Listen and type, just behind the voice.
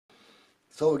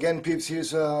So again, peeps,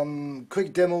 here's a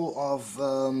quick demo of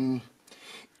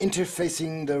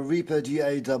interfacing the Reaper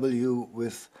DAW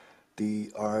with the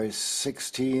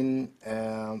R16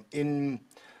 in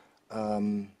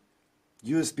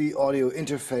USB audio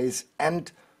interface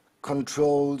and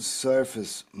control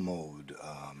surface mode.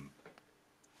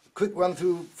 Quick run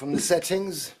through from the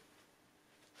settings.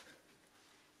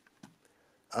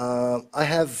 I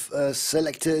have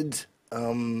selected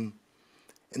in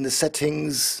the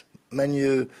settings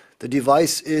menu, the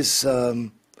device is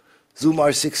Zoom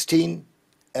R16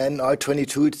 and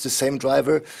R22. It's the same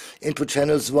driver. Input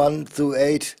channels 1 through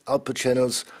 8, output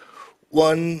channels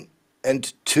 1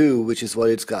 and 2, which is what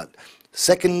it's got.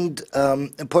 Second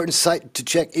important site to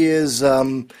check is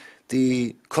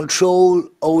the control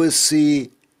OSC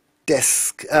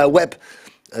desk web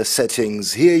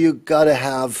settings. Here you gotta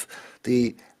have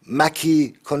the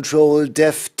Mackie control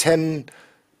def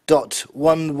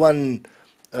 10.11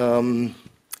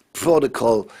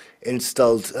 protocol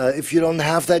installed. If you don't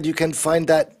have that, you can find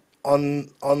that on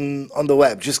the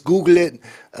web. Just Google it,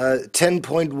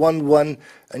 10.11,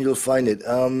 and you'll find it.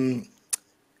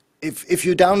 If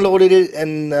you downloaded it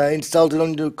and installed it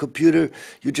on your computer,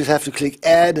 you just have to click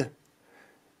Add,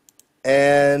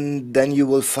 and then you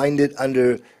will find it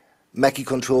under Mackie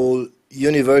Control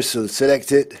Universal.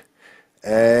 Select it,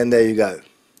 and there you go.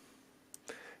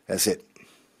 That's it.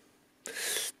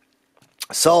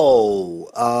 So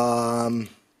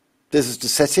this is the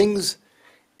settings,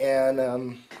 and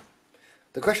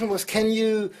the question was, can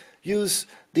you use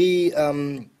the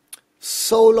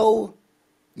solo,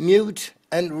 mute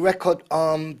and record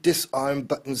arm, disarm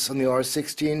buttons on the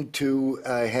R16 to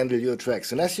handle your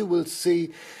tracks? And as you will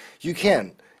see, you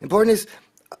can. Important is,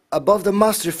 above the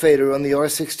master fader on the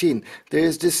R16 there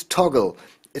is this toggle.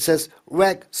 It says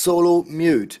rec, solo,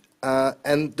 mute,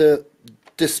 and the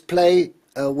display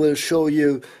will show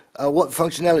you what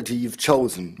functionality you've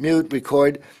chosen: mute,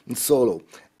 record and solo.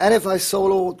 And if I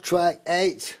solo track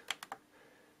 8,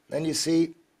 then you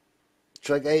see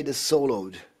track 8 is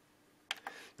soloed.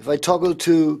 If I toggle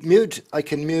to mute, I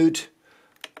can mute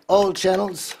all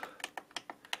channels.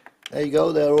 There you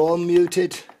go, they're all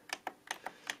muted.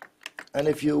 And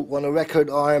if you want a record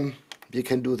arm, you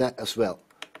can do that as well.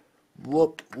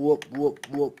 Whoop, whoop, whoop,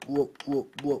 whoop, whoop,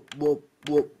 whoop, whoop, whoop,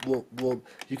 whoop, whoop, whoop.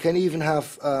 You can even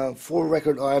have 4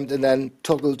 record armed and then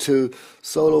toggle to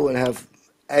solo and have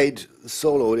 8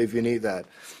 soloed if you need that.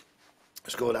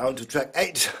 Let's go down to track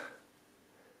 8.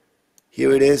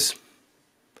 Here it is.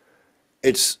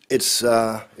 Is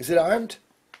it armed?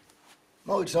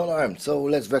 No, it's not armed. So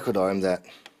let's record arm that.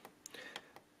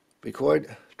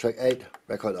 Record, track 8,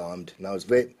 record armed. Now it's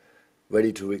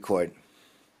ready to record.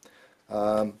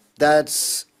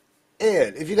 That's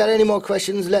it. If you got any more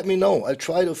questions, let me know. I'll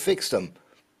try to fix them.